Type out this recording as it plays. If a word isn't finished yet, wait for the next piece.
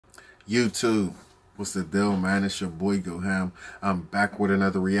YouTube, what's the deal, man? It's your boy GoHammTV. I'm back with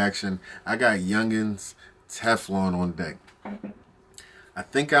another reaction. I got YOUNGS Teflon on deck. I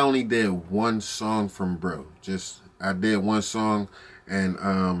think I only did one song from bro. I did one song, and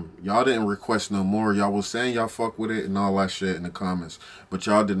y'all didn't request no more. Y'all was saying y'all fuck with it and all that shit in the comments, but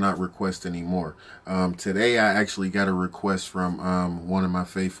y'all did not request any more. Today I actually got a request from one of my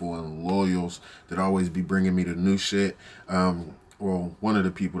faithful and loyals that always be bringing me the new shit. Well, one of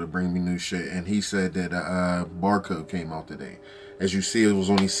the people that bring me new shit, and he said that Barcode came out today. As you see, it was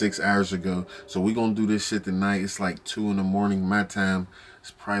only 6 hours ago. So we gonna do this shit tonight. It's like 2 in the morning my time.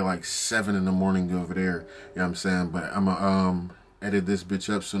 It's probably like 7 in the morning over there. You know what I'm saying? But I'm gonna edit this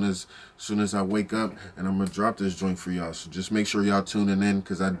bitch up soon as I wake up, and I'm gonna drop this joint for y'all. So just make sure y'all tuning in,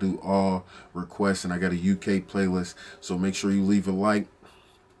 because I do all requests, and I got a UK playlist. So make sure you leave a like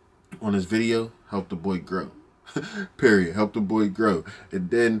on this video. Help the boy grow. Period. Help the boy grow. And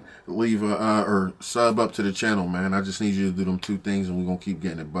then leave a or sub up to the channel, man. I just need you to do them 2 things, and we're gonna keep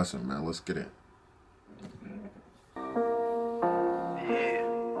getting it busting, man. Let's get it.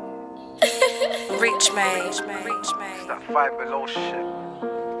 Rich man. It's that 5 below shit.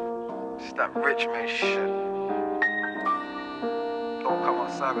 It's that rich man shit. Don't come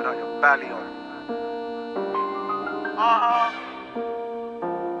outside without your belly on.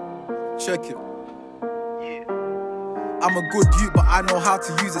 Check it. I'm a good youth, but I know how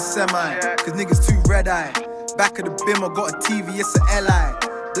to use a semi. Cause niggas too red-eye. Back of the bim, I got a TV, it's a LI.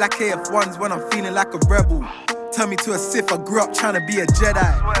 Black AF1s when I'm feeling like a rebel. Turn me to a Sith, I grew up trying to be a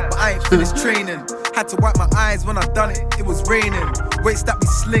Jedi. But I ain't finished training. Had to wipe my eyes when I done it was raining. Weights that we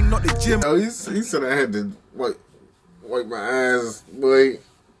sling, not the gym. Oh, he said I had to wipe my eyes, boy.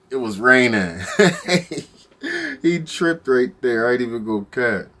 It was raining. He tripped right there. I ain't even go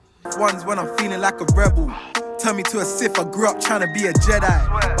cat. Ones when I'm feeling like a rebel. Turn me to a Sith, I grew up trying to be a Jedi.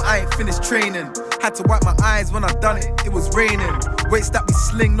 But I ain't finished training. Had to wipe my eyes when I done it was raining. Weights that we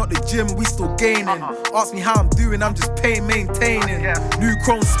sling, not the gym, we still gaining. Ask me how I'm doing, I'm just maintaining. New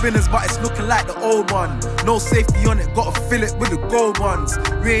chrome spinners, but it's looking like the old one. No safety on it, gotta fill it with the gold ones.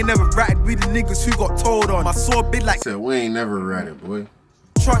 We ain't never ratted, we the niggas who got told on. My sword big like said, we ain't never ratted, boy.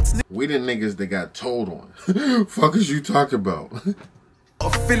 Trunks, we the niggas that got told on. Fuck is you talking about?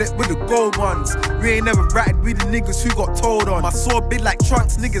 Fill it with the gold ones. We ain't never ratted, we the niggas who got told on. My sword big like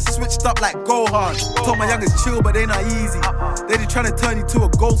Trunks, niggas switched up like Gohan. Told my youngest chill, but they not easy. They just trying to turn you to a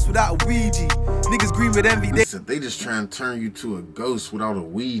ghost without a Ouija. Niggas green with envy. They just trying to turn you to a ghost without a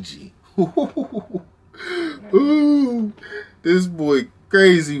Ouija. Ooh, this boy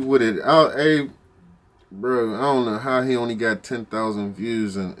crazy with it. Hey, bro, I don't know how he only got 10,000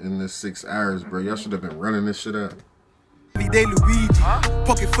 views in this 6 hours, bro. Y'all should have been running this shit up. Everyday Luigi,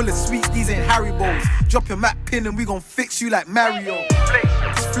 pocket full of sweets, these ain't Haribos. Drop your map pin and we gon' fix you like Mario.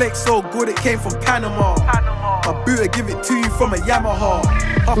 This flake so good it came from Panama. My boy give it to you from a Yamaha.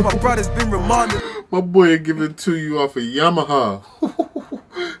 Half my brother's been remanded. My boy give it to you off a Yamaha.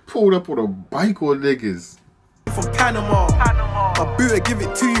 Pulled up with a bike on niggas. From Panama. My boy give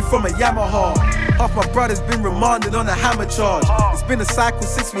it to you from a Yamaha. Half my brother's been remanded on a hammer charge. It's been a cycle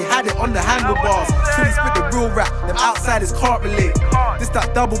since we had it on the handlebars. Truly spit the real rap, them outsiders can't relate. This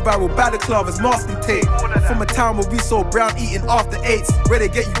that double barrel balaclava's masking tape. From a town where we saw brown eating after 8s. Where they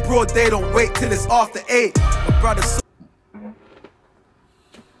get you broad, they don't wait till it's after 8. My brother's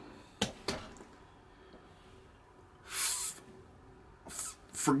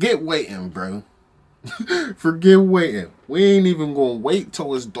forget waiting, bro. Forget waiting. We ain't even gonna wait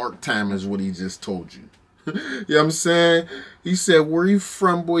till it's dark time, is what he just told you. You know what I'm saying? He said, where you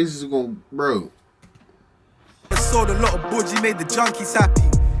from, boys? Is gonna, bro. Sold a lot of budgie, made the junkies happy.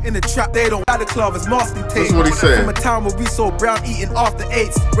 In the trap, they don't balaclava's masking tape. That's what he said. From a town where we saw brown eating after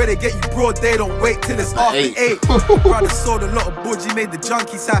 8s. Where they get you broad, they don't wait till it's after 8. Brother sold a lot of budgie, made the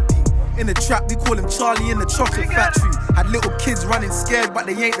junkies happy. In the trap, we call him Charlie in the chocolate factory. Had little kids running scared, but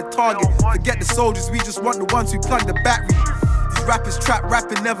they ain't the target. Forget the soldiers, we just want the ones who plug the battery. These rappers trap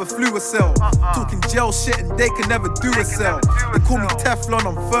rapping, never flew a cell. Talking gel shit and they can never do a cell. They call me Teflon,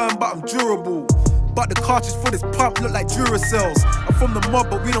 I'm firm but I'm durable. But the cartridge for this pump look like Duracells. I'm from the mob,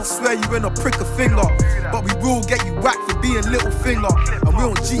 but we don't swear you in or prick a finger. But we will get you whacked for being little finger. And we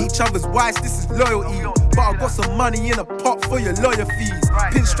don't cheat each other's wives, this is loyalty. But I got some money in a pot for your lawyer fees.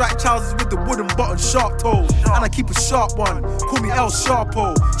 Pinstripe trousers with the wooden button, sharp toes. And I keep a sharp one, call me El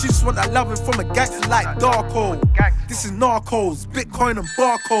Sharpo. She just want that loving from a gangster like Darko. This is Narcos, Bitcoin and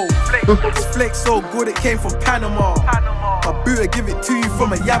Barcode. This flake so good it came from Panama. My boy give it to you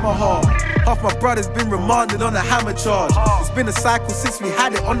from a Yamaha. Half my brother's been remanded on a hammer charge. It's been a cycle since we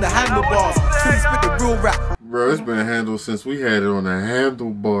had it on the handlebars. Truly spit the real rap. Bro, it's been handled since we had it on the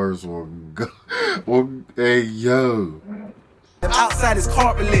handlebars or hey yo. Outside is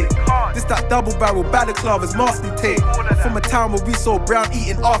can't relate. This that double barrel balaclava's masking tape. From a town where we saw brown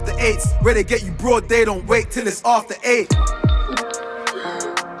eating after 8s. Where they get you broad, they don't wait till it's after 8.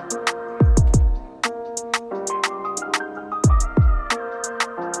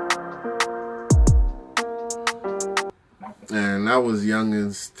 And that was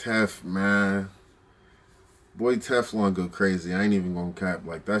Youngins Tef, man. Boy, Teflon go crazy. I ain't even gonna cap.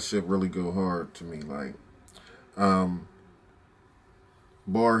 Like, that shit really go hard to me. Like,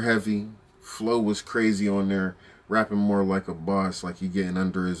 bar heavy. Flow was crazy on there. Rapping more like a boss. Like, he getting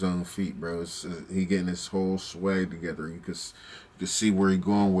under his own feet, bro. He getting his whole swag together. You could see where he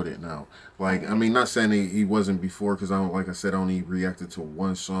going with it now. Like, I mean, not saying he wasn't before, because I don't, like I said, I only reacted to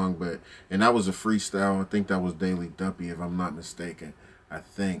one song, and that was a freestyle. I think that was Daily Duppy, if I'm not mistaken. I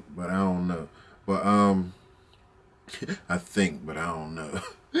think, but I don't know. But I think, but I don't know.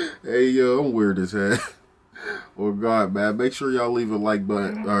 Hey yo, I'm weird as hell. Oh God, man. Make sure y'all leave a like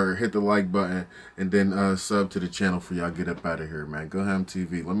button, or hit the like button, and then sub to the channel for y'all get up out of here, man.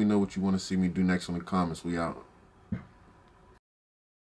 GoHammTV. Let me know what you want to see me do next in the comments. We out.